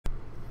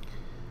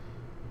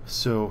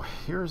So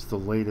here's the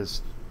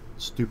latest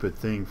stupid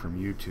thing from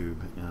YouTube,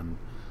 and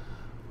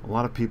a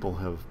lot of people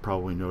have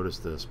probably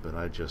noticed this, but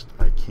I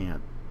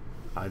can't.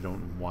 I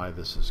don't know why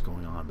this is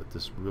going on, but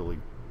this really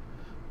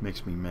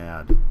makes me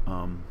mad.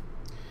 I'm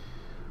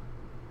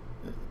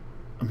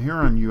here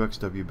on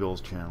UXW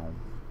Bill's channel,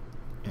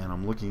 and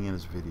I'm looking at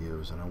his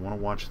videos, and I want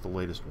to watch the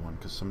latest one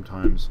because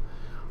sometimes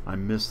I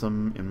miss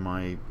them in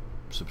my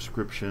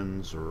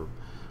subscriptions, or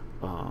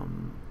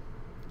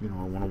you know,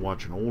 I want to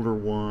watch an older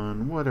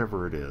one,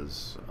 whatever it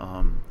is.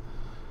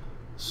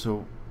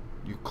 So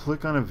you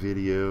click on a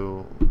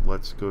video.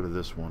 Let's go to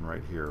this one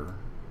right here.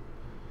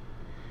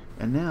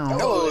 And now,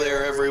 hello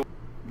there, everyone.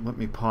 Let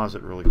me pause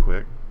it really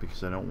quick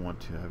because I don't want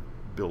to have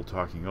Bill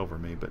talking over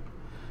me. But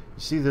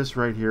you see this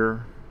right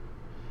here?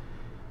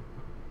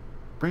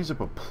 Brings up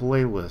a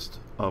playlist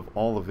of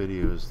all the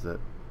videos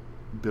that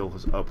Bill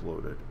has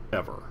uploaded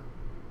ever.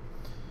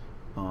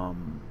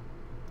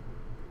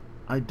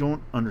 I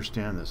don't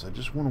understand this. I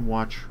just want to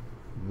watch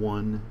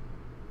one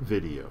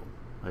video.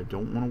 I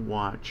don't want to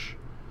watch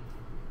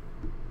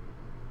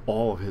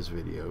all of his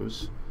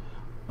videos.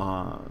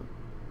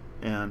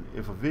 And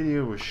if a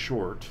video is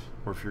short,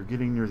 or if you're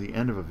getting near the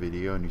end of a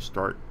video and you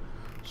start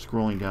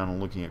scrolling down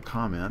and looking at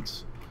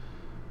comments,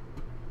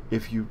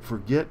 if you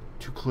forget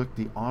to click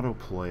the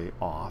autoplay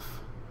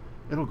off,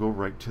 it'll go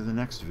right to the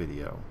next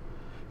video.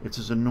 It's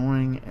as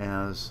annoying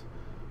as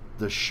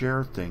the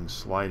share thing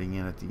sliding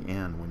in at the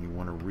end when you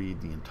want to read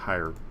the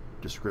entire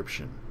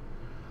description.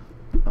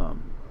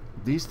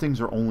 These things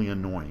are only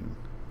annoying.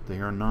 They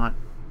are not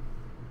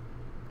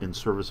in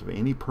service of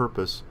any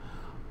purpose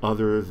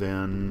other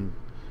than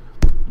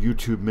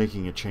YouTube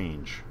making a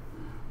change.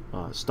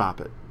 Stop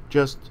it.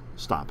 Just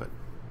stop it.